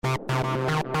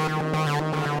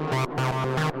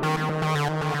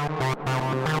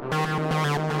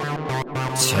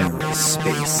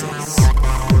TerraSpaces.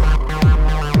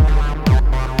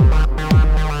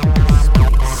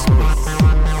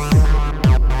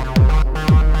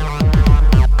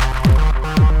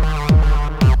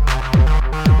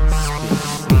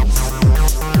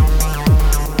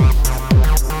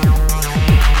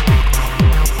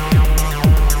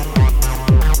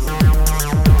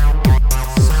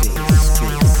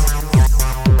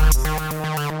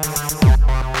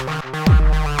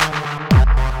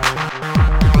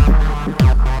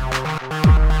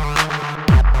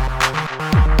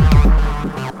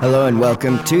 Hello and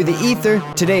welcome to The Ether.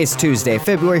 Today is Tuesday,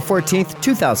 February 14th,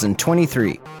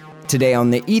 2023. Today on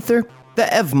The Ether, the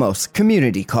Evmos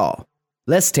community call.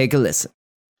 Let's take a listen.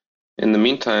 In the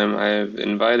meantime, I've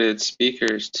invited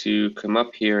speakers to come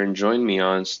up here and join me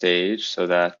on stage so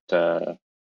that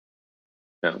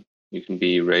you can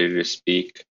be ready to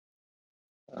speak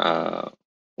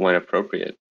when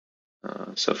appropriate.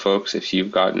 So folks, if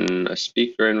you've gotten a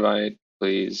speaker invite,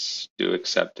 please do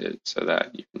accept it so that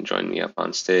you can join me up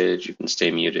on stage. You can stay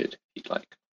muted if you'd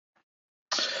like.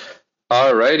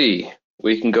 Alrighty,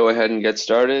 we can go ahead and get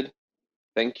started.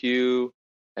 Thank you,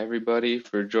 everybody,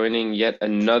 for joining yet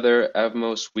another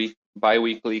Evmos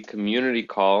bi-weekly community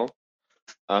call.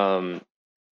 Welcome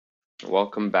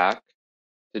back.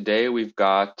 Today we've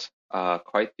got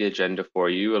quite the agenda for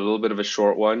you. A little bit of a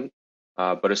short one,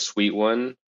 but a sweet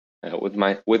one.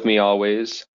 With me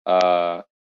always.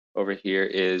 Over here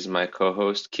is my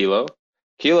co-host, Kilo.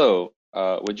 Kilo,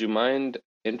 would you mind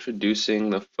introducing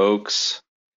the folks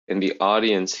in the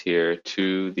audience here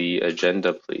to the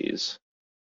agenda, please?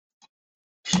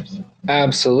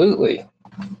 Absolutely.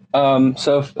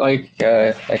 So like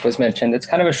was mentioned, it's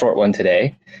kind of a short one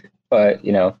today, but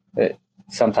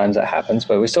sometimes that happens,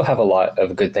 but we still have a lot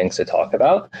of good things to talk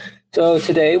about. So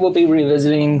today we'll be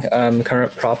revisiting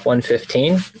current Prop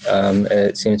 115.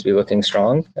 It seems to be looking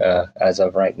strong as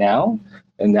of right now,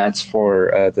 and that's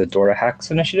for the DORA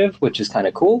Hacks initiative, which is kind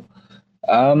of cool.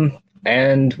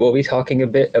 And we'll be talking a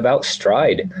bit about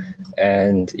Stride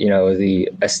and, the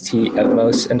ST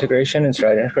Evmos integration and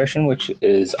Stride integration, which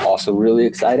is also really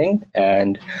exciting.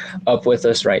 And up with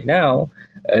us right now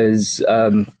is,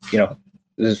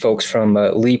 there's folks from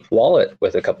Leap Wallet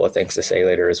with a couple of things to say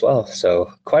later as well.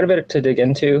 So quite a bit to dig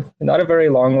into. Not a very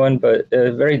long one, but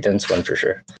a very dense one for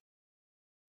sure.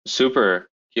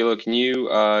 Super. Kilo, can you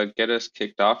get us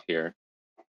kicked off here?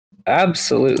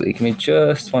 Absolutely. Give me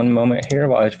just one moment here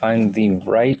while I find the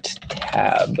right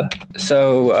tab.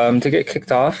 So to get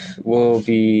kicked off, we'll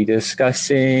be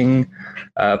discussing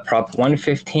Prop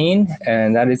 115,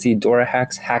 and that is the DORA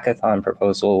Hacks Hackathon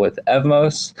proposal with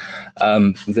Evmos.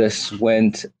 This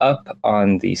went up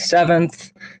on the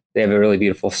 7th. They have a really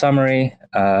beautiful summary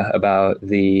about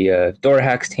the DORA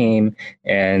Hacks team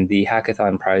and the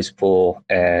hackathon prize pool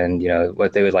and,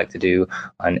 what they would like to do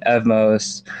on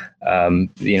Evmos.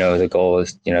 The goal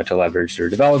is, to leverage their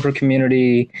developer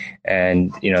community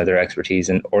and, their expertise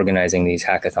in organizing these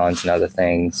hackathons and other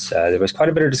things. There was quite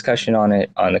a bit of discussion on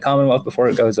it on the Commonwealth before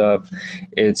it goes up.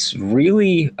 It's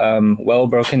really well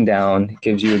broken down,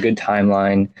 gives you a good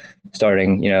timeline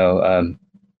starting,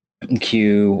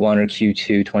 Q1 or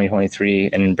Q2 2023,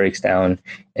 and then breaks down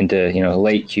into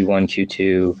late Q1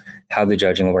 Q2 how the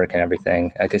judging will work and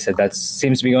everything. Like I said, that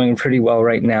seems to be going pretty well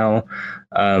right now.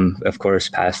 Of course,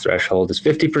 pass threshold is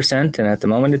 50%, and at the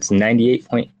moment it's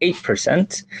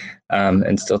 98.8%,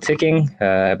 and still ticking.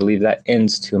 I believe that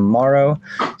ends tomorrow,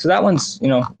 so that one's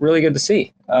really good to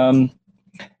see.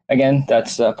 Again,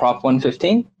 that's Prop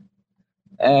 115.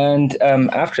 And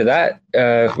after that,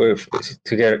 to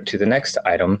get to the next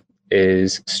item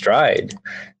is Stride.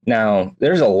 Now,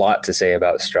 there's a lot to say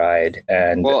about Stride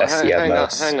and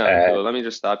SCMS. Hang on. Let me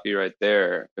just stop you right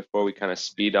there before we kind of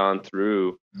speed on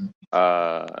through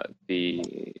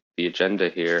the agenda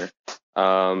here.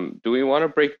 Do we want to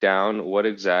break down what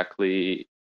exactly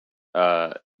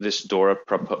this DORA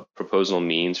proposal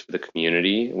means for the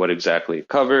community, what exactly it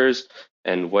covers,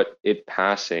 and what it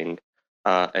passing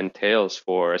entails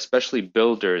for especially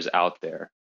builders out there?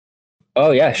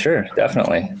 Oh yeah, sure,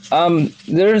 definitely.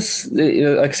 There's,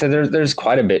 like I said, there's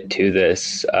quite a bit to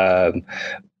this.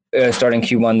 Starting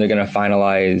Q1, they're going to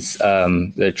finalize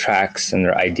the tracks and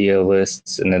their idea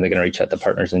lists, and then they're going to reach out to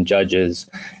partners and judges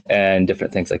and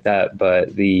different things like that.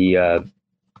 But the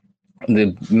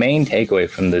main takeaway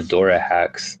from the DORA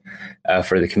hacks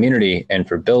for the community and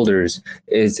for builders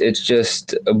is it's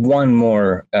just one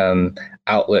more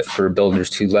outlet for builders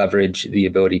to leverage the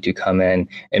ability to come in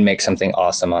and make something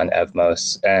awesome on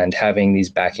Evmos. And having these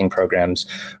backing programs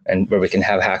and where we can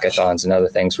have hackathons and other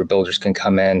things where builders can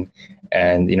come in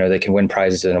and they can win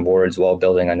prizes and awards while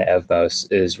building on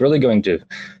Evmos is really going to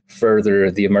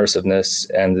further the immersiveness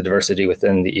and the diversity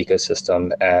within the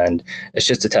ecosystem. And it's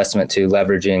just a testament to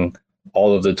leveraging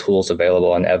all of the tools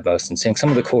available on Evmos and seeing some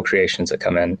of the cool creations that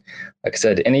come in. Like I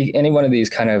said, any one of these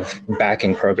kind of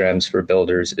backing programs for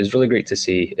builders is really great to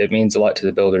see. It means a lot to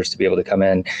the builders to be able to come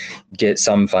in, get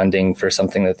some funding for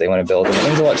something that they want to build. And it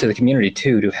means a lot to the community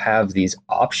too, to have these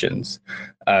options,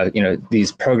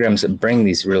 these programs that bring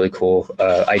these really cool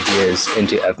ideas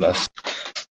into Evmos.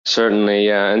 Certainly,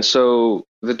 yeah. And so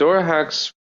the Dora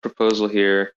Hacks proposal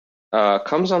here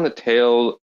comes on the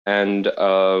tail end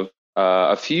of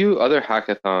a few other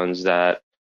hackathons that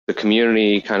the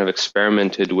community kind of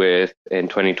experimented with in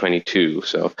 2022.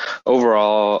 So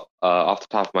overall, off the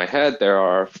top of my head, there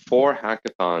are 4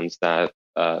 hackathons that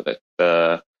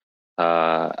the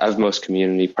Evmos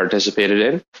community participated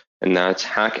in, and that's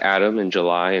Hack Atom in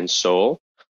July in Seoul,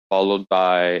 followed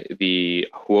by the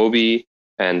Huobi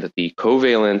and the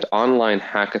Covalent online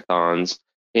hackathons,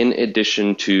 in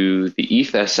addition to the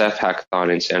ETH-SF hackathon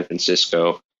in San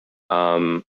Francisco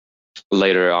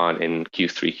later on in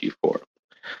Q3,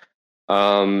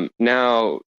 Q4.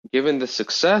 Now, given the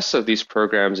success of these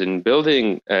programs in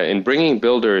bringing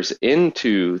builders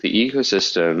into the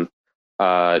ecosystem,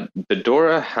 the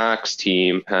Dora Hacks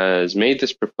team has made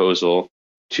this proposal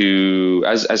to,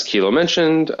 as Kilo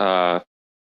mentioned,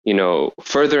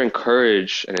 further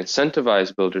encourage and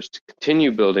incentivize builders to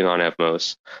continue building on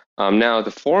Evmos. Now,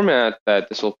 the format that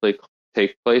this will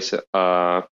take place,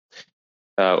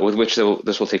 with which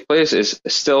this will take place, is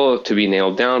still to be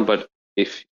nailed down. But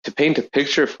to paint a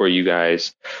picture for you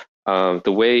guys,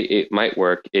 the way it might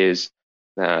work is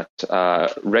that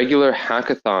regular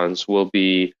hackathons will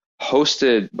be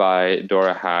hosted by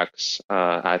Dora Hacks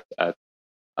at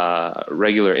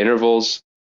regular intervals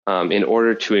in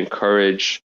order to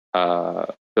encourage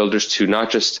builders to not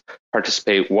just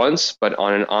participate once, but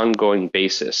on an ongoing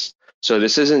basis. So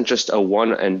this isn't just a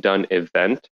one and done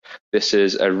event. This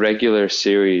is a regular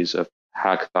series of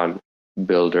hackathon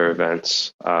builder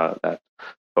events that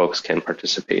folks can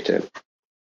participate in.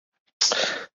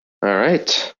 All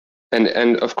right.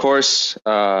 And of course,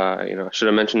 I should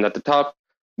have mentioned at the top,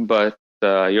 but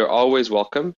you're always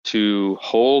welcome to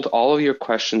hold all of your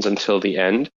questions until the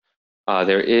end.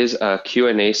 There is a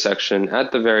Q&A section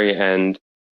at the very end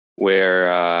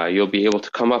where you'll be able to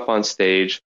come up on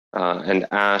stage and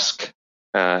ask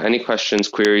any questions,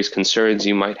 queries, concerns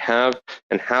you might have,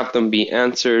 and have them be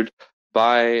answered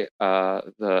by the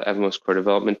Evmos core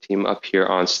development team up here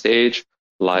on stage,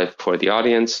 live for the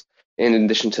audience. In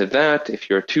addition to that, if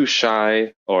you're too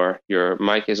shy or your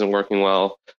mic isn't working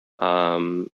well,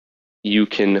 you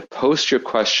can post your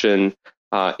question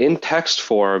in text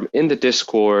form in the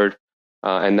Discord,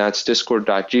 and that's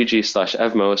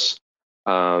discord.gg/Evmos.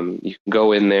 You can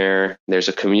go in there. There's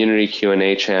a community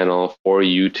Q&A channel for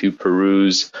you to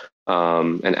peruse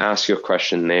and ask your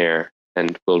question there,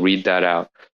 and we'll read that out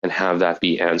and have that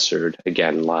be answered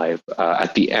again live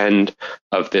at the end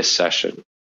of this session.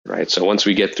 Right. So once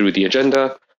we get through the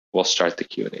agenda, we'll start the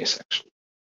Q&A section.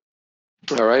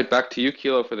 All right, back to you,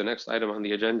 Kilo, for the next item on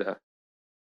the agenda.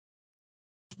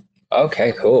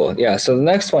 Okay, cool. Yeah, so the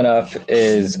next one up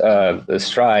is the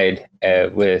Stride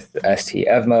with ST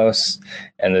Evmos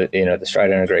and the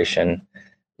Stride integration.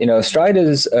 Stride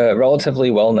is relatively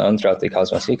well known throughout the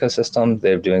Cosmos ecosystem.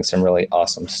 They're doing some really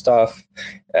awesome stuff.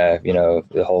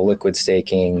 The whole liquid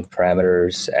staking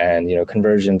parameters and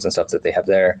conversions and stuff that they have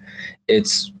there.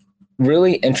 It's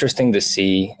really interesting to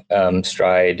see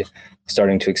Stride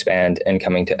starting to expand and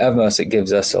coming to Evmos. It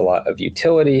gives us a lot of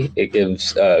utility. It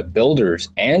gives builders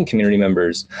and community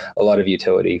members a lot of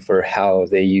utility for how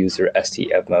they use their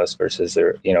ST Evmos versus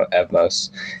their Evmos,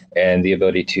 and the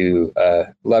ability to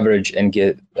leverage and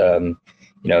get the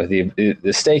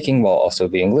staking while also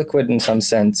being liquid in some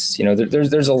sense.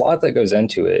 There's a lot that goes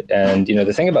into it. And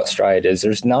the thing about Stride is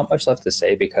there's not much left to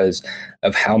say because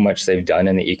of how much they've done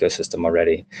in the ecosystem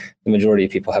already. The majority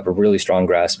of people have a really strong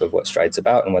grasp of what Stride's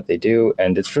about and what they do,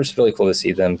 and it's just really cool to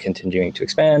see them continuing to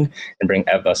expand and bring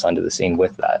Evmos onto the scene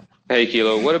with that. Hey,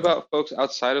 Kilo, what about folks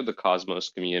outside of the Cosmos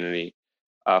community?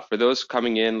 For those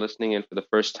coming in, listening in for the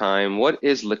first time, what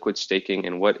is liquid staking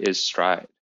and what is Stride?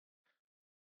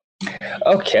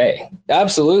 Okay,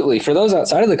 absolutely. For those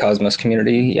outside of the Cosmos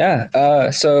community, yeah.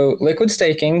 So liquid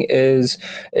staking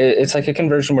it's like a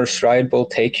conversion where Stride will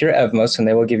take your Evmos and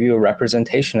they will give you a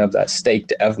representation of that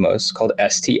staked Evmos called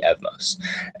ST Evmos,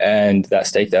 and that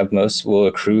staked Evmos will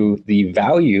accrue the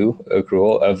value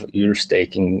accrual of your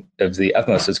staking of the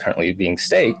Evmos that's currently being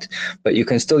staked, but you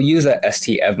can still use that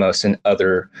ST Evmos in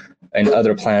other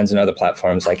plans and other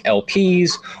platforms like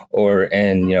LPs or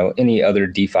in any other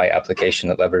DeFi application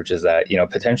that leverages that.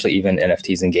 Potentially even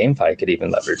NFTs and GameFi could even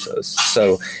leverage those.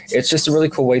 So it's just a really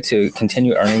cool way to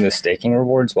continue earning the staking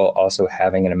rewards while also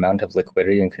having an amount of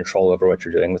liquidity and control over what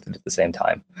you're doing with it at the same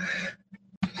time.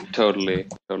 Totally.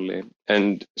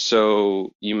 And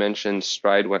so you mentioned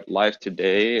Stride went live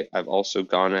today. I've also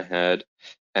gone ahead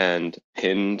and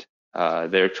pinned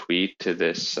their tweet to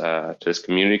this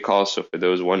community call. So for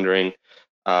those wondering,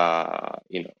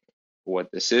 what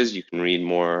this is, you can read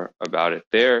more about it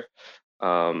there.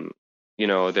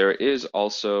 There is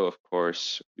also, of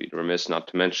course, we'd remiss not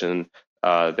to mention,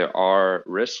 there are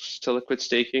risks to liquid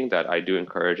staking that I do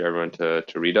encourage everyone to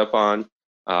read up on.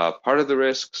 Part of the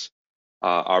risks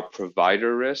are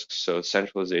provider risks, so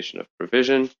centralization of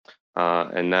provision,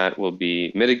 and that will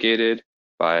be mitigated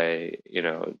by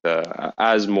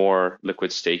as more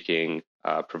liquid staking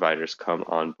providers come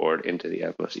on board into the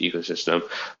Evmos ecosystem.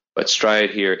 But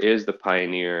Stride here is the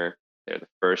pioneer. They're the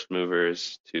first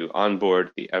movers to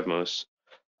onboard the Evmos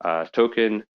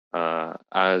token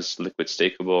as liquid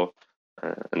stakeable,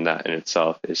 and that in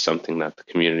itself is something that the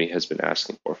community has been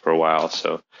asking for a while.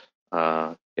 So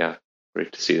yeah,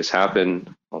 great to see this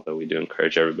happen, although we do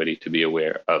encourage everybody to be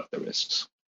aware of the risks.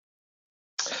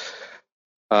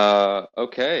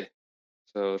 Okay,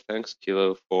 so thanks,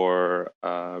 Kilo, for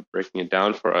breaking it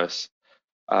down for us.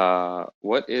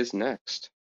 What is next?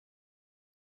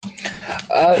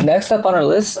 Next up on our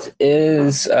list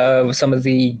is some of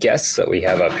the guests that we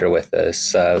have up here with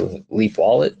us. Leap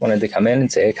Wallet wanted to come in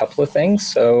and say a couple of things,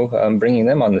 so bringing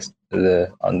them on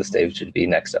the stage should be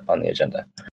next up on the agenda.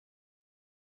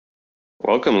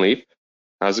 Welcome, Leap.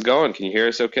 How's it going? Can you hear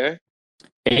us okay?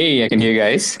 Hey, I can hear you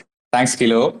guys. Thanks,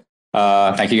 Kilo.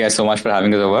 Thank you guys so much for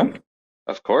having us over.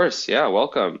 Of course, yeah,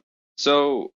 welcome.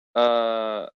 So,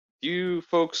 do you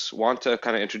folks want to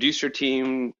kind of introduce your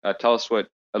team? Tell us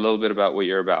a little bit about what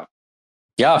you're about.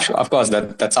 Yeah, sure, of course.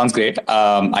 That sounds great.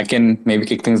 I can maybe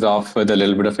kick things off with a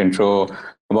little bit of intro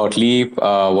about Leap,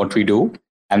 what we do,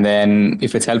 and then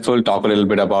if it's helpful, talk a little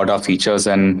bit about our features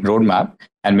and roadmap,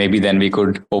 and maybe then we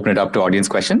could open it up to audience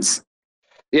questions.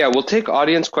 Yeah, we'll take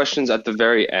audience questions at the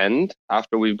very end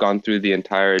after we've gone through the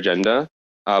entire agenda.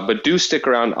 But do stick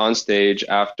around on stage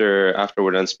after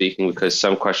we're done speaking, because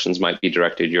some questions might be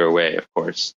directed your way, of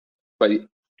course. But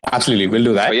absolutely, we'll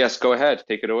do that. But yes, go ahead,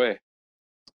 take it away.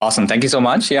 Awesome, thank you so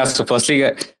much. Yeah, so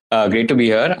firstly, great to be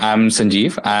here. I'm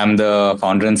Sanjeev. I'm the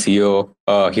founder and CEO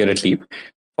here at Leap.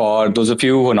 For those of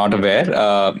you who are not aware,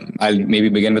 I'll maybe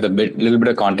begin with a little bit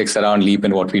of context around Leap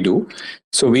and what we do.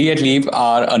 So we at Leap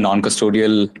are a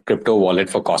non-custodial crypto wallet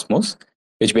for Cosmos,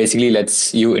 which basically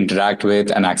lets you interact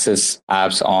with and access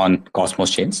apps on Cosmos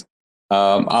chains.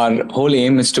 Our whole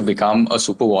aim is to become a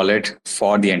super wallet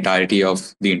for the entirety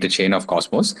of the interchain of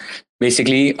Cosmos.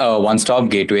 Basically, a one-stop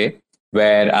gateway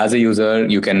where as a user,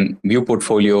 you can view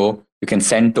portfolio, you can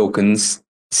send tokens,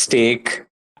 stake,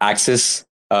 access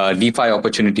DeFi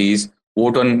opportunities,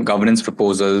 vote on governance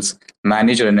proposals,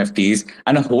 manage your NFTs,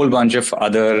 and a whole bunch of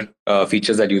other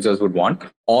features that users would want,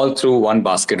 all through one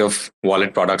basket of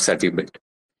wallet products that we built.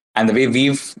 And the way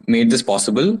we've made this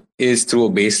possible is through a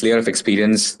base layer of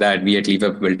experience that we at Leap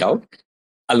have built out,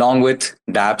 along with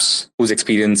dApps whose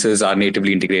experiences are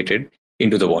natively integrated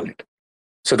into the wallet.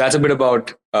 So that's a bit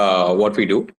about what we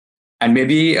do. And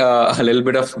maybe a little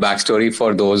bit of backstory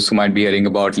for those who might be hearing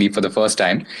about Leap for the first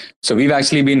time. So we've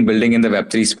actually been building in the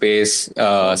Web3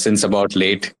 space since about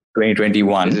late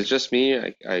 2021. Is it just me?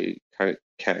 I kind of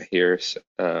can't hear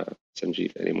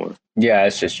Sanjeev anymore. Yeah,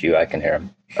 it's just you. I can hear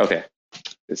him. Okay.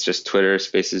 It's just Twitter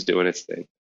Spaces doing its thing.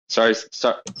 Sorry,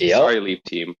 Leap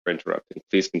team, for interrupting.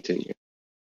 Please continue.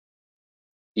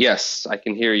 Yes, I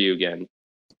can hear you again.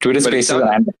 Twitter Spaces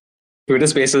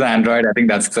and Android. I think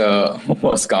that's the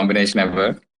worst combination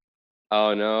ever.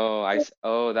 Oh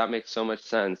no! That makes so much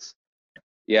sense.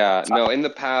 Yeah, no. In the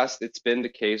past, it's been the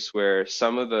case where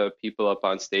some of the people up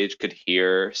on stage could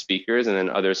hear speakers, and then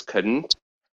others couldn't.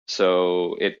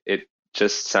 So it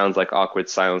just sounds like awkward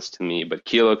silence to me, but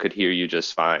Kilo could hear you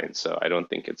just fine, so I don't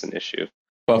think it's an issue.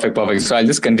 Perfect. So I'll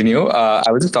just continue.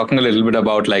 I was just talking a little bit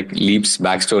about like Leap's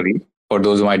backstory for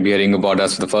those who might be hearing about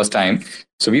us for the first time.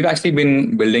 So we've actually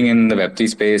been building in the Web3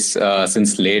 space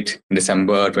since late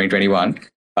December 2021.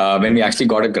 when we actually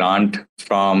got a grant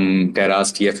from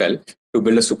Terra's TFL to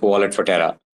build a super wallet for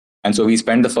Terra. And so we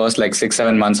spent the first like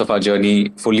 6-7 months of our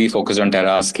journey fully focused on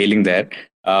Terra, scaling there.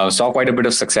 Saw quite a bit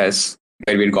of success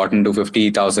where we'd gotten to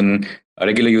 50,000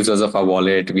 regular users of our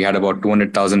wallet. We had about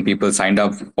 200,000 people signed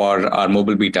up for our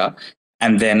mobile beta.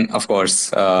 And then, of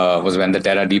course, was when the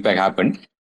Terra DPEG happened.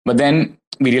 But then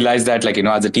we realized that,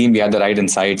 as a team, we had the right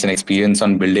insights and experience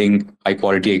on building high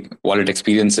quality wallet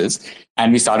experiences.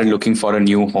 And we started looking for a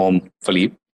new home for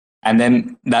Leap. And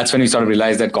then that's when we sort of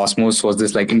realized that Cosmos was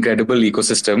this incredible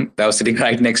ecosystem that was sitting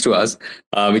right next to us.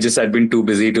 We just had been too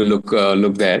busy to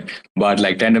look there. But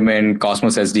like Tendermint,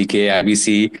 Cosmos SDK,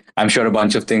 IBC, I'm sure a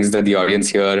bunch of things that the audience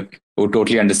here would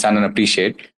totally understand and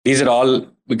appreciate. These are all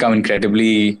become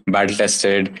incredibly battle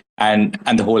tested, and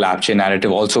the whole app chain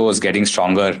narrative also was getting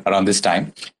stronger around this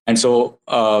time. And so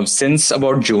since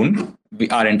about June,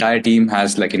 our entire team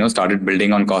has started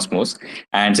building on Cosmos,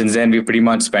 and since then we pretty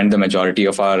much spent the majority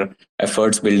of our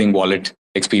efforts building wallet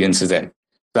experiences there.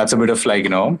 That's a bit of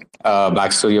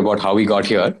backstory about how we got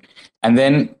here. And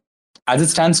then as it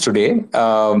stands today,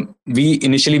 we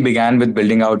initially began with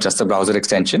building out just a browser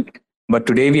extension. But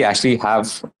today we actually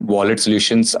have wallet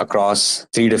solutions across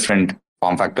 3 different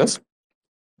form factors.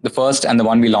 The first and the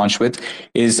one we launched with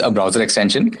is a browser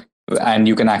extension, and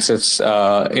you can access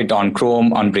it on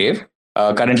Chrome, on Brave.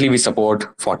 Currently, we support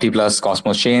 40 plus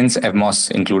Cosmos chains,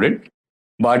 Evmos included.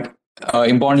 But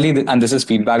importantly, and this is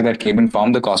feedback that came in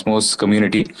from the Cosmos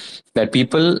community, that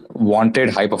people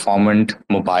wanted high performant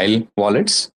mobile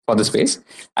wallets for the space.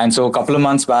 And so a couple of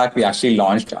months back, we actually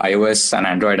launched iOS and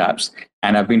Android apps,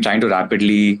 and I've been trying to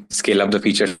rapidly scale up the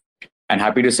feature. And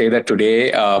happy to say that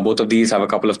today, both of these have a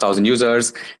couple of thousand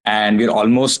users, and we're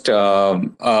almost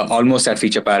at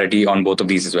feature parity on both of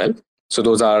these as well. So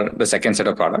those are the second set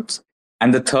of products.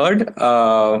 And the third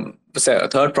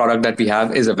product that we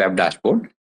have is a web dashboard.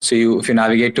 So if you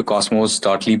navigate to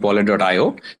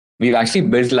cosmos.leapwallet.io, we've actually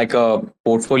built like a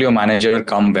portfolio manager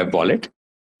come web wallet,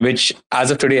 which as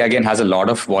of today, again, has a lot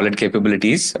of wallet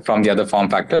capabilities from the other form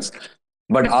factors.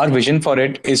 But our vision for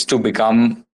it is to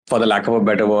become, for the lack of a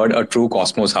better word, a true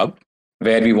Cosmos hub,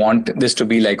 where we want this to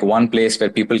be like one place where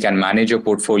people can manage your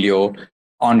portfolio,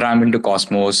 on-ramp into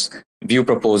Cosmos, view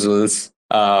proposals,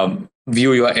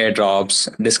 view your airdrops,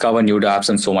 discover new dApps,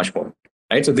 and so much more.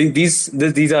 Right. So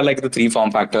these are like the 3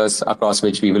 form factors across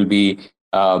which we will be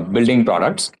building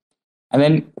products. And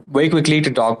then very quickly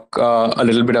to talk a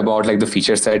little bit about like the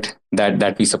feature set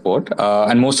that we support.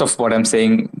 And most of what I'm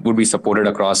saying would be supported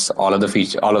across all of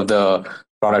the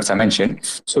products I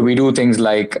mentioned. So we do things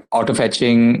like auto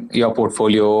fetching your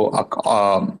portfolio.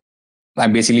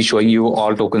 I'm basically showing you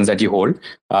all tokens that you hold.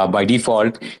 By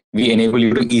default, we enable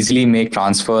you to easily make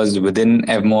transfers within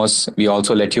Evmos. We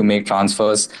also let you make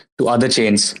transfers to other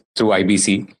chains through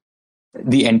IBC.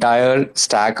 The entire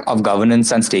stack of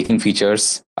governance and staking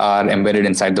features are embedded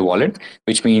inside the wallet,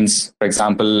 which means, for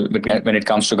example, when it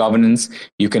comes to governance,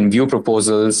 you can view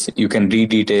proposals, you can read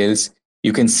details,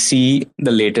 you can see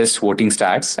the latest voting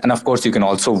stats, and of course, you can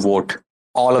also vote.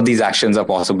 All of these actions are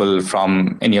possible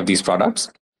from any of these products.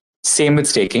 Same with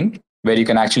staking, where you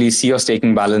can actually see your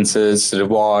staking balances,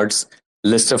 rewards,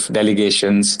 list of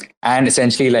delegations, and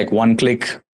essentially like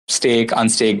one-click stake,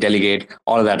 unstake, delegate.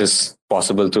 All of that is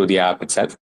possible through the app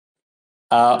itself.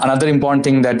 Another important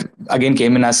thing that again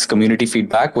came in as community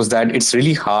feedback was that it's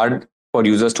really hard for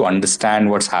users to understand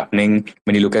what's happening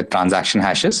when you look at transaction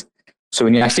hashes. So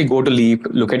when you actually go to Leap,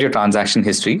 look at your transaction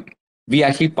history, we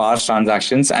actually parse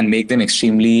transactions and make them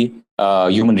extremely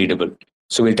human readable.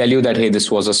 So we'll tell you that, hey, this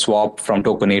was a swap from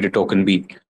token A to token B,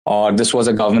 or this was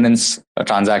a governance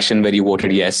transaction where you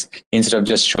voted yes, instead of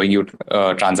just showing you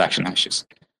transaction hashes.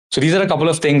 So these are a couple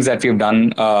of things that we've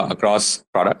done across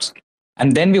products.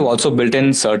 And then we've also built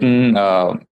in certain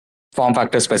form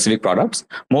factor specific products,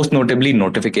 most notably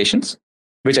notifications,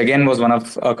 which again was one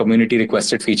of a community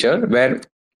requested feature where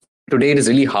today it is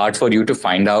really hard for you to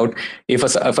find out if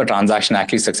a transaction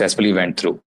actually successfully went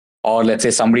through. Or let's say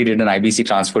somebody did an IBC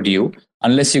transfer to you,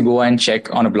 unless you go and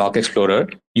check on a block explorer,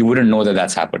 you wouldn't know that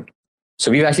that's happened. So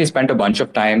we've actually spent a bunch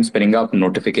of time spinning up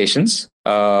notifications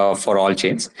for all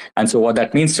chains. And so what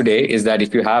that means today is that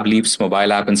if you have Leap's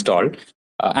mobile app installed,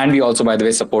 and we also, by the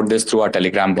way, support this through our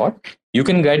Telegram bot, you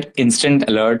can get instant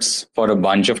alerts for a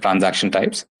bunch of transaction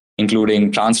types,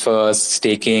 including transfers,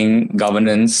 staking,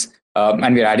 governance,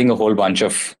 and we're adding a whole bunch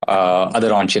of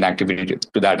other on-chain activity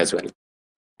to that as well.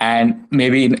 And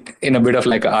maybe in a bit of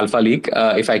like an alpha leak,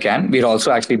 if I can, we're also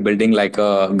actually building like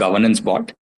a governance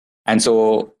bot. And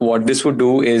so what this would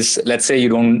do is, let's say you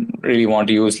don't really want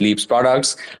to use Leap's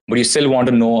products, but you still want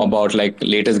to know about like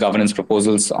latest governance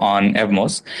proposals on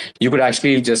Evmos. You could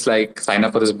actually just like sign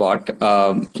up for this bot.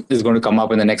 This is going to come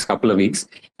up in the next couple of weeks.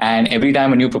 And every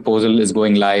time a new proposal is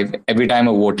going live, every time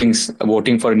a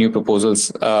voting for a new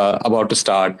proposal's about to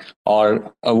start,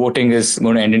 or a voting is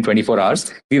going to end in 24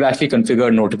 hours, we've actually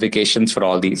configured notifications for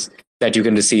all these that you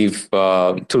can receive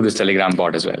through this Telegram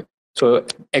bot as well. So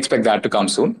expect that to come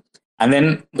soon. And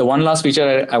then the one last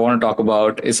feature I want to talk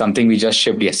about is something we just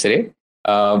shipped yesterday.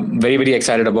 Very, very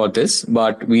excited about this.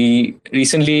 But we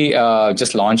recently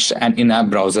just launched an in-app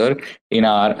browser in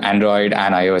our Android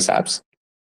and iOS apps.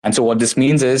 And so what this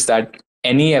means is that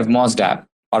any Evmos dApp,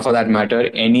 or for that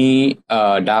matter, any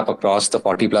dApp across the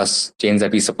 40 plus chains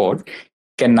that we support,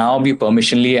 can now be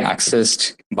permissionally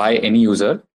accessed by any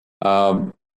user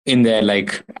in their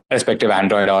like respective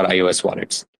Android or iOS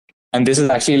wallets. And this is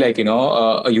actually like,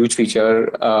 a huge feature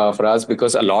for us,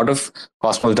 because a lot of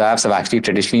Cosmos dApps have actually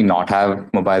traditionally not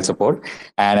have mobile support.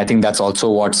 And I think that's also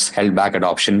what's held back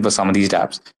adoption for some of these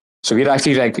dApps. So we're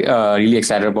actually like really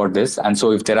excited about this. And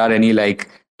so if there are any like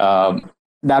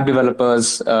dApp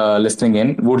developers listening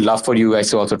in, would love for you guys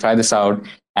to also try this out.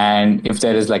 And if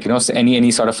there is like,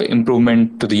 any sort of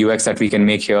improvement to the UX that we can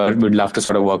make here, we'd love to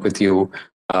sort of work with you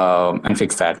and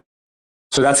fix that.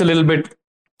 So that's a little bit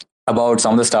about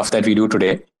some of the stuff that we do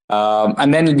today.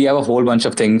 And then we have a whole bunch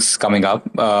of things coming up.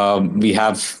 We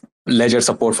have Ledger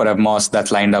support for Evmos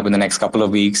that's lined up in the next couple of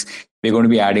weeks. We're going to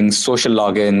be adding social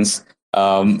logins,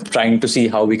 trying to see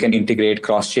how we can integrate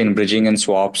cross-chain bridging and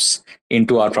swaps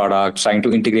into our product, trying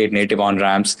to integrate native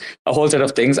on-ramps, a whole set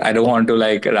of things. I don't want to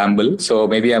like ramble, so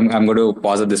maybe I'm going to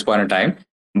pause at this point in time.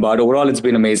 But overall, it's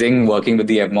been amazing working with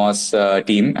the Evmos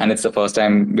team, and it's the first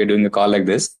time we're doing a call like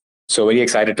this. So very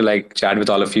excited to like chat with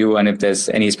all of you. And if there's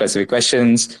any specific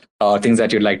questions or things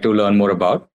that you'd like to learn more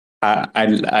about,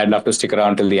 I'd love to stick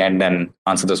around till the end and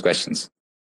answer those questions.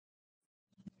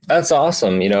 That's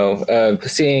awesome.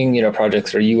 Seeing,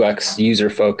 projects are UX user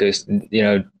focused,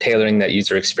 tailoring that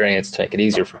user experience to make it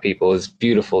easier for people is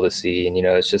beautiful to see. And,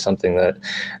 it's just something that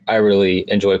I really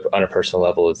enjoy on a personal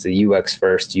level. It's the UX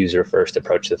first, user first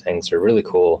approach to things are really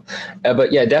cool.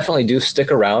 But yeah, definitely do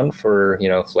stick around for,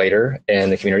 later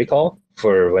in the community call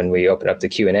for when we open up the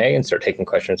Q&A and start taking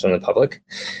questions from the public.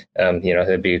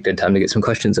 It'd be a good time to get some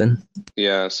questions in.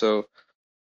 Yeah. So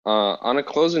on a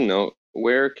closing note,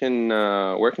 where can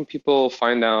people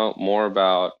find out more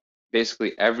about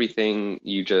basically everything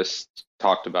you just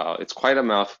talked about? It's quite a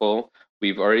mouthful.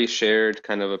 We've already shared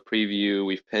kind of a preview.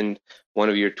 We've pinned one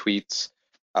of your tweets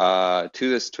to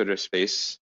this Twitter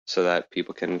space so that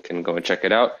people can go and check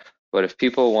it out. But if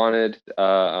people wanted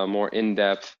a more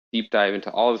in-depth deep dive into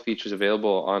all the features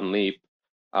available on Leap,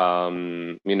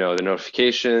 the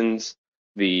notifications,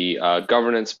 the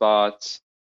governance bots,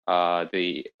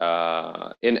 the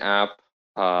in-app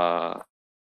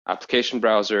application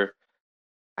browser,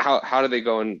 how do they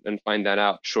go and find that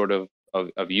out short of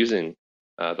using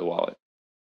the wallet?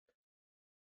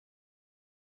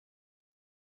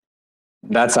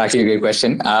 That's actually a great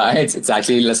question. It's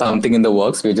actually something in the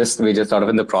works. We're just sort of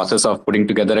in the process of putting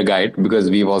together a guide, because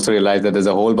we've also realized that there's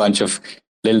a whole bunch of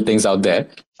little things out there.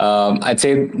 I'd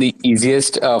say the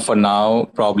easiest for now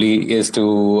probably is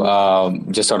to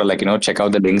just sort of like, check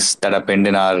out the links that are pinned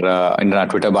in our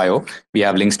Twitter bio. We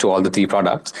have links to all the 3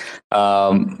 products.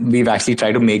 We've actually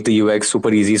tried to make the UX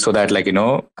super easy so that like,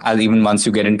 as even once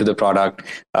you get into the product,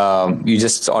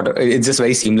 it's just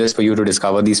very seamless for you to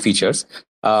discover these features.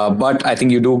 But I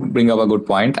think you do bring up a good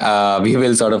point. We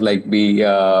will sort of like be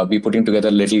putting together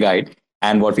a little guide.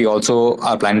 And what we also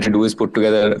are planning to do is put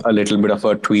together a little bit of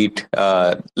a tweet,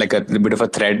 like a bit of a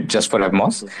thread just for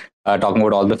Evmos, talking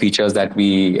about all the features that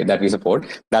we support.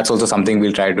 That's also something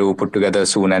we'll try to put together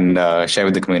soon and share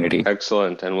with the community.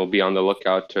 Excellent. And we'll be on the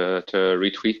lookout to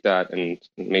retweet that and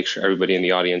make sure everybody in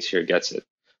the audience here gets it.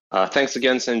 Thanks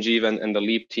again, Sanjeev and the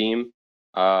Leap team.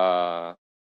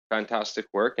 Fantastic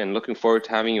work, and looking forward to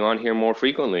having you on here more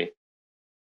frequently.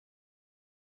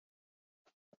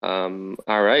 All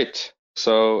right.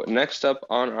 So next up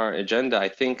on our agenda, I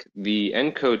think the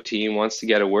Encode team wants to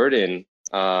get a word in.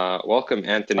 Welcome,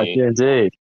 Anthony. I do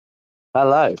indeed.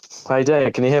 Hello. How you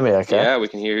doing? Can you hear me okay? Yeah, we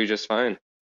can hear you just fine.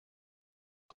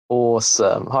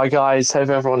 Awesome. Hi, guys. Hope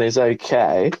everyone is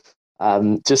okay.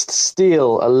 Just to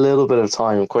steal a little bit of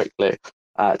time quickly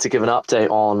to give an update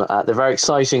on the very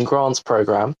exciting grants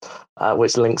program,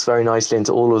 which links very nicely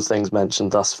into all of the things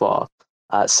mentioned thus far.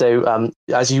 So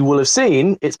as you will have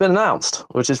seen, it's been announced,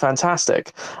 which is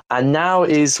fantastic. And now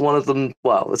is one of them.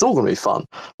 Well, it's all going to be fun.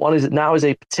 Now is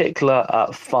a particular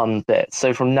fun bit.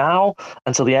 So from now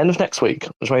until the end of next week,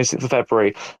 the 26th of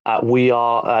February, we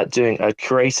are doing a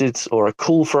curated or a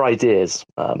call for ideas.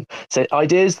 So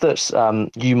ideas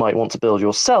that you might want to build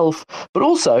yourself, but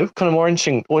also kind of more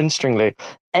interestingly,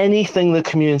 anything the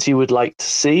community would like to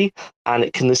see, and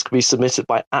this could be submitted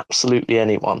by absolutely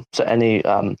anyone. So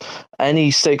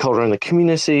any stakeholder in the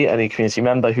community, any community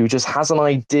member who just has an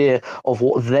idea of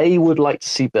what they would like to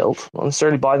see built, not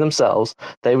necessarily by themselves,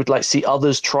 they would like to see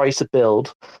others try to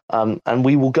build, and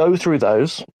we will go through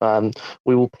those.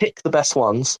 We will pick the best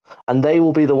ones, and they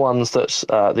will be the ones that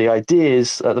the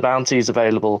ideas, the bounties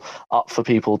available up for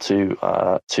people to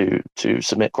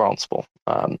submit grants for.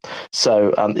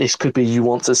 So this could be you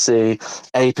want to see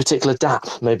a particular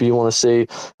DApp, maybe you want to see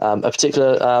a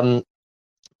particular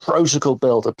protocol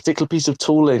build, a particular piece of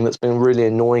tooling that's been really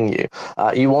annoying you.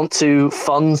 You want to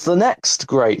fund the next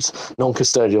great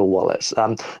non-custodial wallet.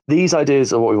 These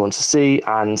ideas are what we want to see,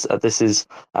 and this is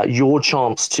your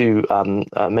chance to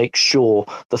make sure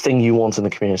the thing you want in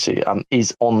the community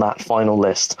is on that final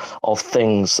list of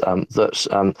things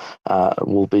that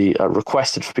will be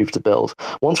requested for people to build.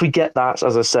 Once we get that,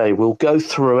 as I say, we'll go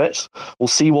through it, we'll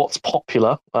see what's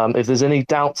popular. If there's any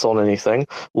doubts on anything,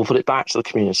 we'll put it back to the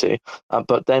community,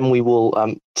 but then we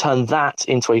will turn that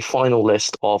into a final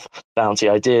list of bounty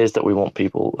ideas that we want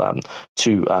people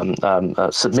to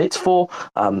submit for.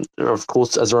 Of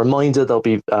course, as a reminder, there'll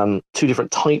be two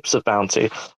different types of bounty.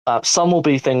 Some will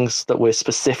be things that we're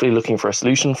specifically looking for a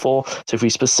solution for. So if we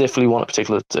specifically want a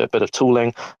particular bit of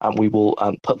tooling, we will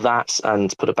put that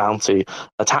and put a bounty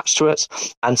attached to it.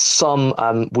 And some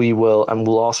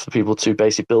we'll ask for people to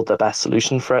basically build their best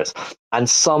solution for it. And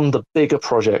some, the bigger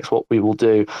projects, what we will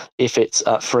do, if it's,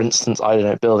 for instance, I don't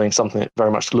know, building something that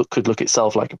very much could look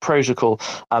itself like a protocol,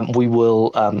 we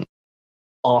will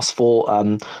ask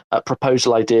for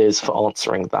proposal ideas for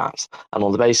answering that. And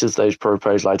on the basis of those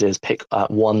proposal ideas, pick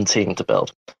one team to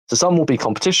build. So some will be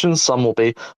competitions, some will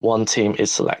be one team is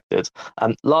selected.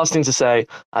 Last thing to say,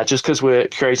 just because we're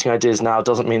creating ideas now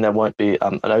doesn't mean there won't be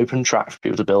an open track for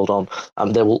people to build on.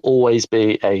 There will always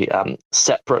be a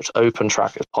separate open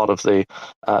track as part of the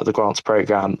grants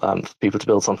program for people to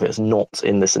build something that's not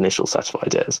in this initial set of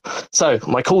ideas. So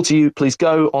my call to you, please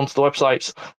go onto the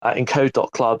website,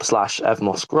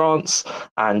 encode.club/Evmos grants,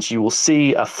 and you will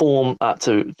see a form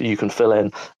you can fill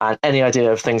in, and any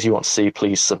idea of things you want to see,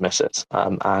 please submit it.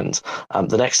 And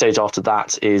the next stage after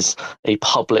that is a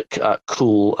public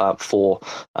call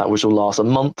which will last a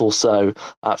month or so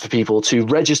for people to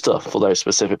register for those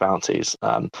specific bounties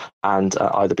and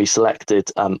either be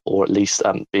selected or at least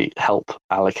be help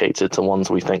allocated to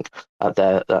ones we think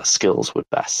their skills would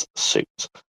best suit.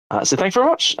 So thank you very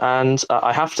much, and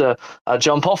I have to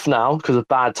jump off now because of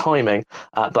bad timing,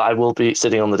 but I will be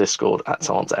sitting on the Discord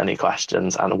to answer any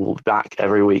questions, and we'll be back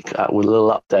every week with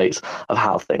little updates of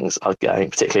how things are going,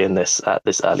 particularly in this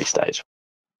early stage.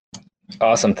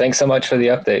 Awesome. Thanks so much for the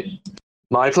update.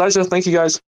 My pleasure. Thank you,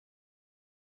 guys.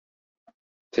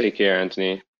 Take care,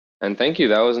 Anthony. And thank you.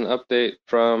 That was an update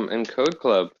from Encode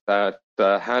Club that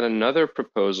had another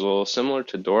proposal similar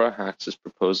to Dora Hacks'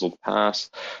 proposal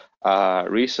passed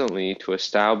recently to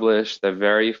establish the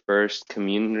very first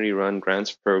community-run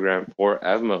grants program for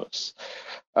Evmos.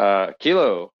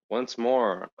 Kilo, once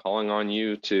more, calling on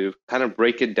you to kind of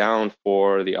break it down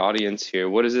for the audience here.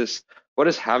 What does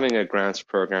having a grants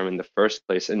program in the first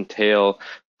place entail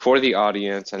for the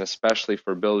audience and especially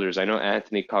for builders? I know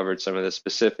Anthony covered some of the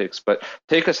specifics, but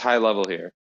take us high level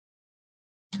here.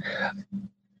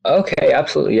 Okay,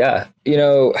 absolutely, yeah.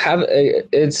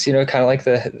 It's kind of like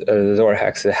the Dora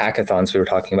Hacks, the hackathons we were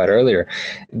talking about earlier.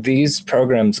 These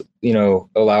programs,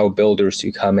 allow builders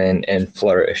to come in and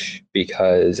flourish,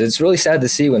 because it's really sad to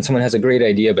see when someone has a great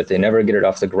idea but they never get it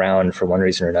off the ground for one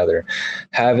reason or another.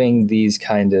 Having these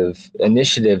kind of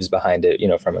initiatives behind it,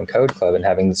 from Encode Club, and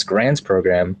having this grants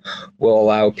program will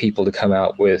allow people to come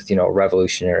out with,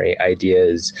 revolutionary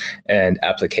ideas and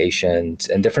applications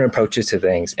and different approaches to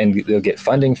things, and they'll get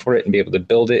funding for it and be able to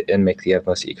build it and make the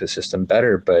Evmos ecosystem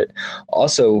better. But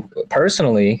also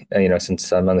personally,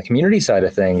 since I'm on the community side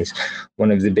of things,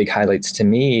 one of the big highlights to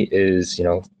me is,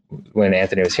 when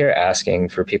Anthony was here asking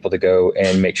for people to go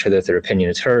and make sure that their opinion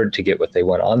is heard to get what they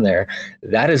want on there.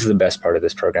 That is the best part of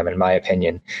this program, in my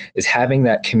opinion, is having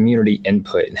that community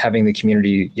input and having the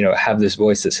community, have this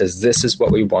voice that says, this is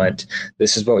what we want,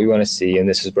 this is what we want to see, and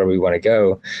this is where we want to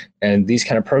go. And these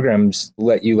kind of programs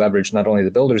let you leverage not only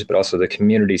the builders, but also the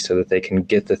community so that they can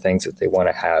get the things that they want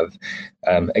to have.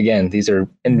 Again, these are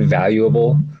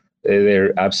invaluable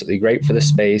they're absolutely great for the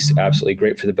space, absolutely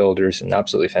great for the builders, and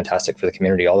absolutely fantastic for the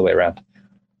community all the way around.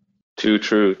 Too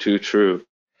true, too true.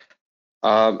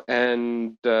 All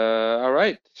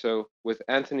right, so with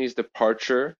Anthony's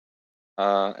departure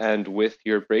and with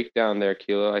your breakdown there,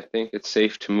 Kilo, I think it's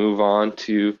safe to move on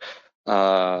to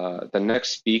the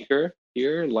next speaker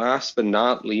here. Last but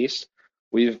not least,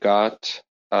 we've got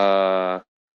our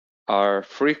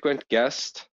frequent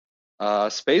guest,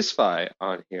 Spacefy,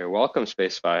 on here. Welcome,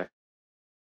 Spacefy.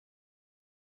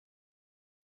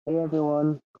 Hey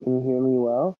everyone, can you hear me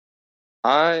well?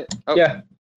 Yeah.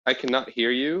 I cannot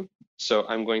hear you, so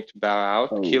I'm going to bow out.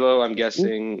 Oh. Kilo, I'm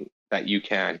guessing that you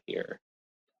can hear.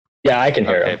 Yeah, I can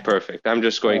hear Okay, him. perfect. I'm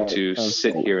just going to sounds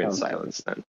sit great, here in sounds silence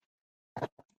then.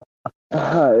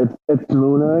 It's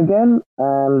Luna again,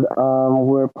 and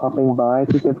we're popping by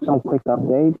to give some quick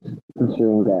updates,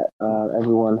 considering that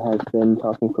everyone has been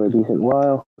talking for a decent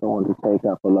while. Don't want to take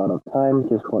up a lot of time,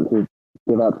 just want to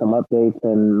give out some updates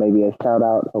and maybe a shout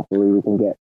out. Hopefully we can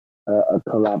get a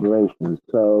collaboration.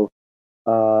 So,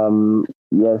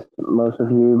 yes, most of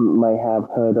you might have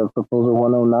heard of Proposal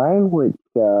 109, which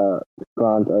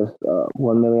grants us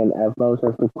 1 million Evmos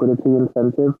as liquidity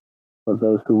incentive for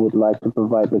those who would like to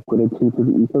provide liquidity to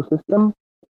the ecosystem.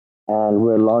 And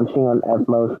we're launching on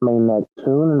Evmos mainnet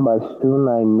soon, and by soon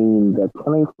I mean the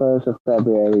 21st of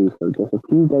February, so just a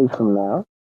few days from now.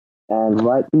 And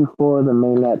right before the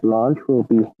mainnet launch, we'll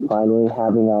be finally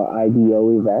having our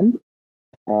IDO event.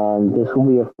 And this will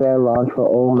be a fair launch for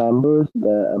all members.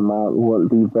 The amount won't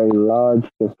be very large,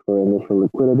 just for initial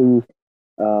liquidity.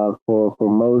 For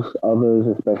most others,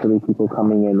 especially people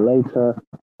coming in later,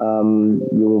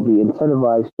 you will be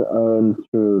incentivized to earn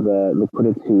through the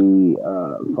liquidity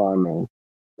farming.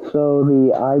 So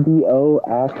the IDO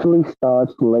actually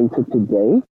starts later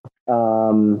today.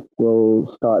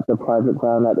 We'll start the private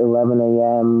round at 11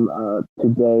 a.m.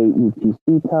 Today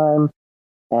UTC time,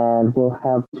 and we'll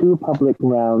have two public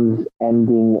rounds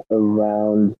ending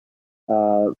around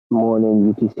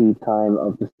morning UTC time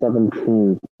of the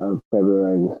 17th of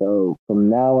February. So from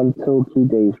now until 2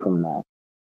 days from now.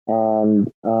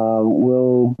 And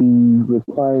we'll be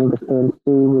requiring the currency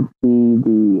would be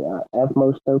the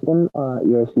Evmos token,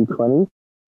 ERC20.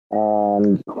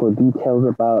 And for details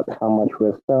about how much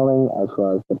we're selling, as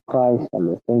well as the price and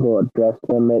the single address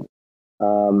limit,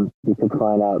 you can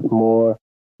find out more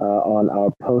on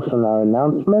our post on our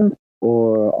announcement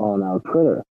or on our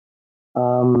Twitter.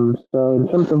 So in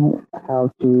terms of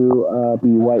how to be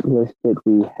whitelisted,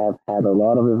 we have had a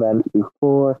lot of events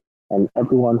before, and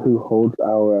everyone who holds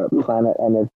our Planet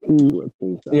NFT, which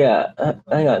is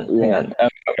hang on.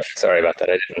 Sorry about that.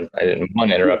 I didn't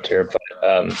want to interrupt here,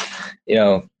 but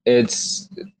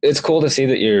it's cool to see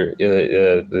that you're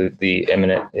the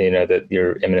imminent, that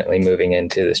you're imminently moving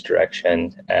into this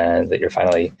direction, and that you're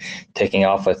finally taking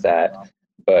off with that.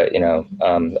 But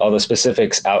all the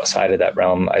specifics outside of that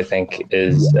realm, I think,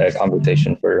 is a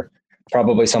conversation for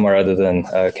probably somewhere other than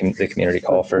the community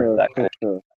call for that.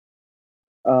 Sure.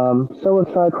 So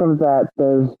aside from that,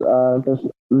 there's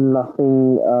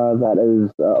nothing that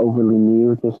is overly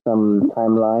new. Just some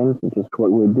timelines, just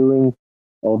what we're doing,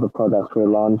 all the products we're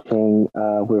launching.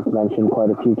 We've mentioned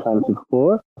quite a few times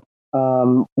before.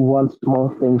 One small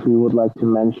thing we would like to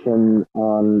mention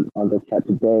on the chat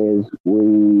today is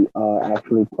we are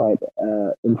actually quite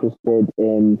interested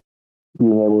in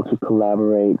being able to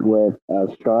collaborate with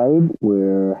Stride.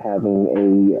 We're having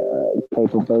a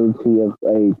capability of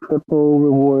a triple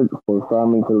reward for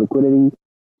farming for liquidity.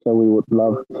 So we would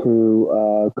love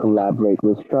to collaborate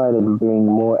with Stride and bring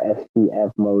more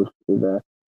SDF modes to the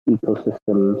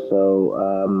ecosystem.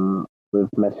 So we've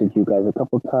messaged you guys a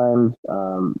couple times.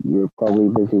 You're probably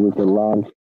busy with your launch.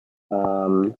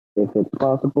 If it's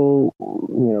possible,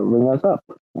 ring us up.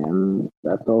 And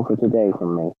that's all for today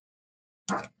from me.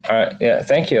 All right. Yeah.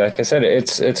 Thank you. Like I said,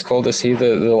 it's cool to see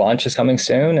the launch is coming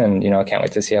soon, and I can't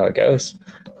wait to see how it goes.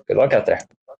 Good luck out there.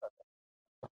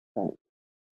 Thanks.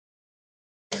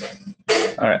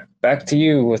 All right. Back to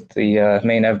you with the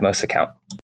main Evmos account.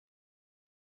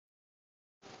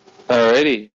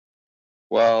 Alrighty.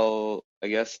 Well, I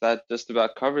guess that just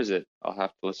about covers it. I'll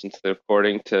have to listen to the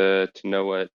recording to know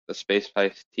what the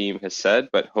Spacefy team has said,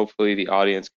 but hopefully the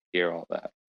audience can hear all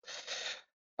that.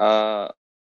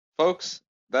 Folks,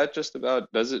 that just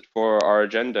about does it for our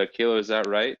agenda. Kilo, is that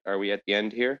right? Are we at the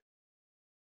end here?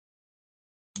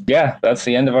 Yeah, that's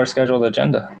the end of our scheduled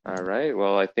agenda. All right.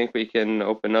 Well, I think we can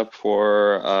open up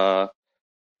for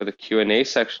the Q&A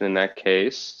section in that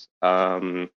case.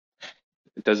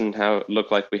 It doesn't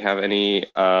look like we have any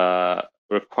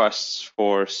requests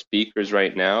for speakers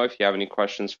right now. If you have any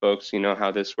questions, folks, you know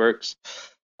how this works.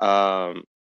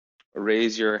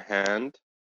 raise your hand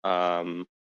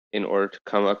in order to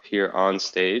come up here on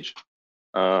stage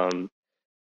and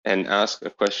ask a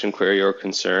question, query, or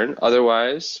concern.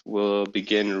 Otherwise, we'll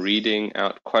begin reading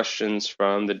out questions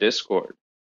from the Discord.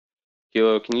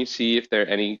 Kilo, can you see if there are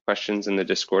any questions in the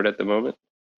Discord at the moment?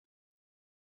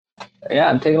 Yeah,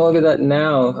 I'm taking a look at that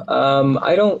now.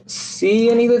 I don't see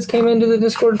any that's came into the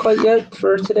Discord quite yet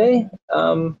for today.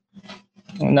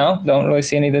 No, don't really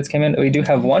see any that's came in. We do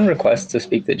have one request to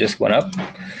speak that just went up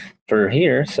for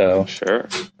here, so Sure.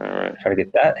 All right. try to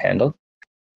get that handled.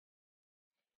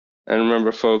 And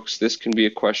remember, folks, this can be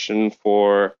a question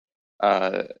for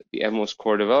the Evmos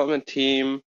core development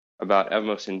team, about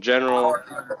Evmos in general,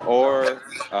 or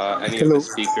any of the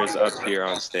speakers up here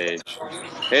on stage.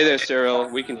 Hey there, Cyril.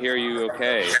 We can hear you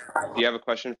okay. Do you have a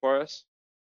question for us?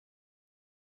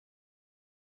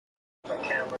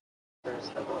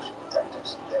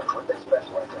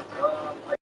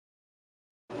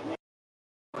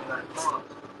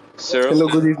 Cyril? Hello,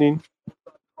 good evening.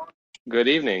 Good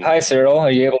evening. Hi, Cyril.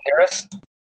 Are you able to hear us?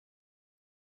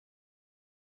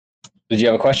 Did you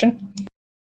have a question?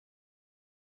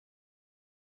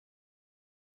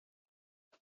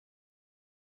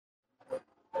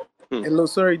 Hello,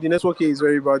 sorry, the network here is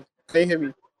very bad. Can you hear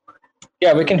me?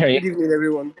 Yeah, we can hear Good you. evening,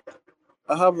 everyone.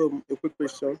 I have a quick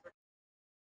question.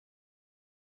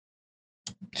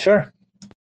 Sure.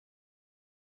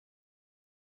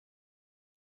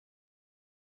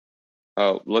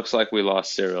 Oh, looks like we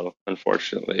lost Cyril,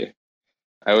 unfortunately.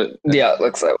 Yeah, it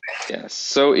looks that way. Yes,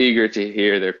 so eager to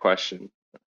hear their question,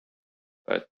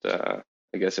 but I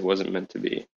guess it wasn't meant to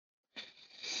be.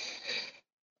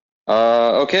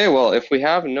 Okay, well, if we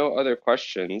have no other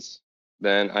questions,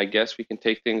 then I guess we can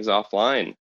take things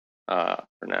offline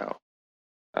for now.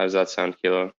 How does that sound,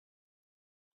 Kilo?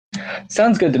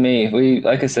 Sounds good to me.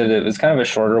 Like I said, it was kind of a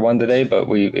shorter one today, but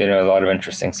a lot of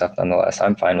interesting stuff nonetheless.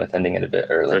 I'm fine with ending it a bit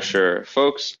early. For sure.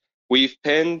 Folks, we've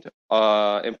pinned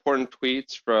important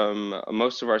tweets from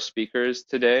most of our speakers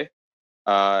today.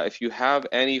 If you have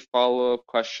any follow-up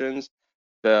questions,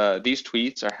 these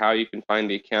tweets are how you can find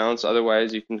the accounts.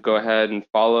 Otherwise, you can go ahead and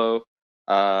follow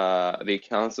the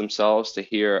accounts themselves to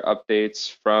hear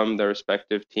updates from the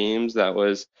respective teams. That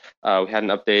was, we had an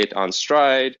update on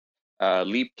Stride,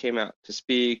 Leap came out to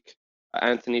speak,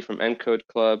 Anthony from Encode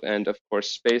Club, and of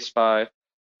course Spacefy.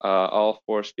 All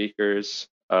four speakers,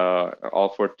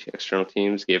 all four external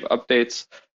teams gave updates.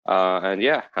 And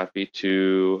yeah, happy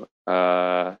to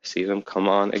see them come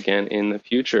on again in the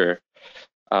future.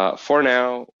 For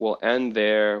now, we'll end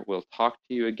there. We'll talk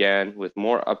to you again with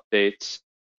more updates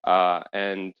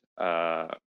and I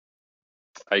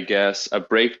guess a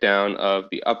breakdown of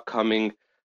the upcoming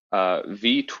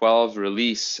V12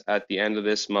 release at the end of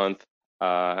this month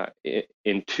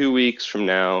in 2 weeks from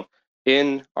now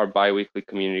in our bi-weekly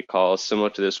community calls, similar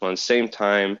to this one, same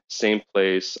time, same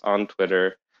place, on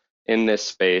Twitter, in this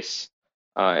space.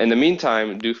 In the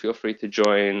meantime, do feel free to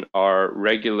join our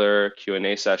regular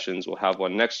Q&A sessions. We'll have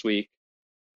one next week,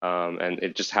 and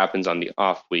it just happens on the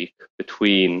off week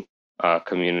between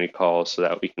community calls so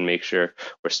that we can make sure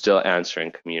we're still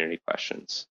answering community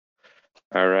questions.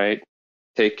 All right,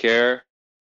 take care,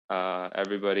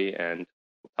 everybody, and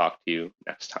we'll talk to you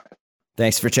next time.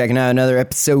 Thanks for checking out another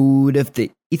episode of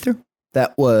The Ether.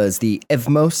 That was the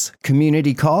Evmos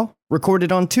Community Call,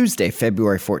 recorded on Tuesday,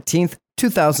 February 14th,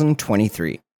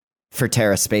 2023. For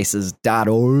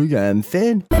TerraSpaces.org, I'm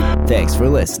Finn. Thanks for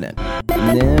listening.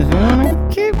 And if you want to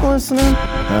keep listening,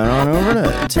 head on over to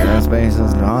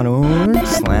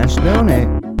TerraSpaces.org/donate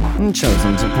and show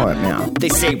some support now. They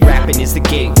say rapping is the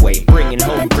gateway, bringing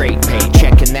home great pay.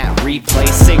 Checking that replay,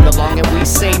 sing along and we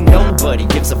say nobody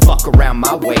gives a fuck around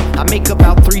my way. I make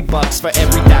about $3 for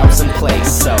every 1,000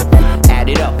 plays, so add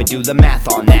it up and do the math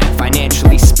on that.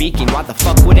 Financially speaking, why the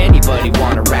fuck would anybody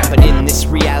wanna rap? But in this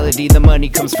reality, the money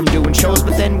comes from doing shows.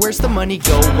 But then where's the money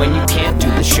go when you can't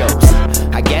do the shows?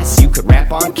 I guess you could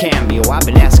rap on Cameo. I've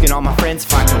been asking all my friends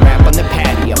if I can rap on the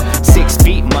patio. 6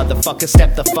 feet, motherfucker,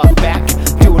 step the fuck back.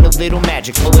 Doing a little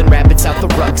magic, pulling rabbits out the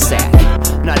rucksack.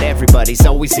 Not everybody's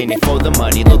always in it for the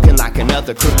money. Looking like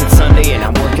another crooked Sunday and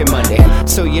I'm working Monday.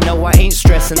 So you know I ain't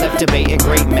stressing, left debating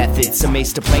great methods.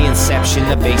 Amazed to play Inception,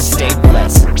 the bass stay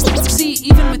blessed. See,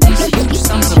 even with these huge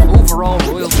sums of overall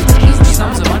royalties, huge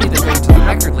sums of money that go to the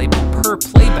record label per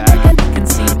playback can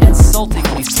seem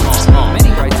insultingly small.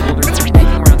 Many rights holders are making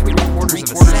around 3/4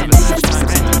 of a cent each time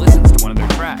someone listens to one of their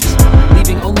tracks,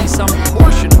 leaving only some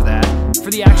portion of that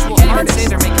for the actual artist. Can't even say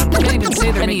they're making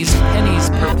pennies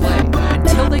per play.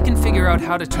 Until they can figure out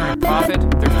how to turn a profit,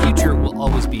 their future will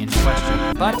always be in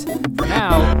question. But for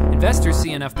now, investors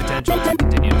see enough potential to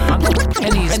continue to fund them.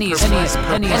 Pennies.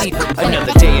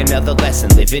 Another day, another lesson.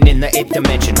 Living in the 8th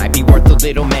dimension might be worth a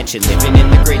little mention. Living in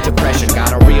the Great Depression,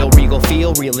 got a real regal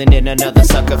feel. Reeling in another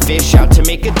sucker fish, out to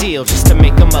make a deal, just to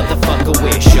make a motherfucker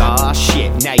wish. Aw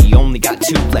shit, now you only got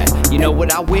 2 left. You know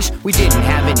what I wish? We didn't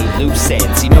have any loose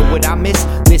ends. You know what I miss?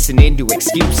 Listening to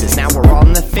excuses. Now we're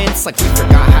on the fence like we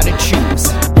forgot how to choose.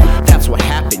 That's what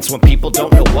happens when people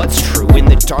don't know what's true. In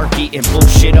the dark, eating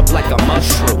bullshit up like a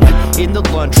mushroom. In the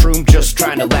lunchroom, just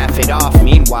trying to laugh it off.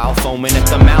 Meanwhile, foaming at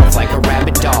the mouth like a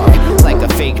rabid dog. Like a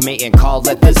fake mating call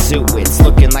at the zoo. It's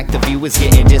looking like the view is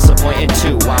getting disappointing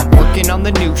too. I'm working on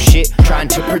the new shit, trying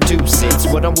to produce it. It's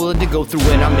what I'm willing to go through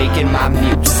when I'm making my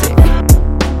music.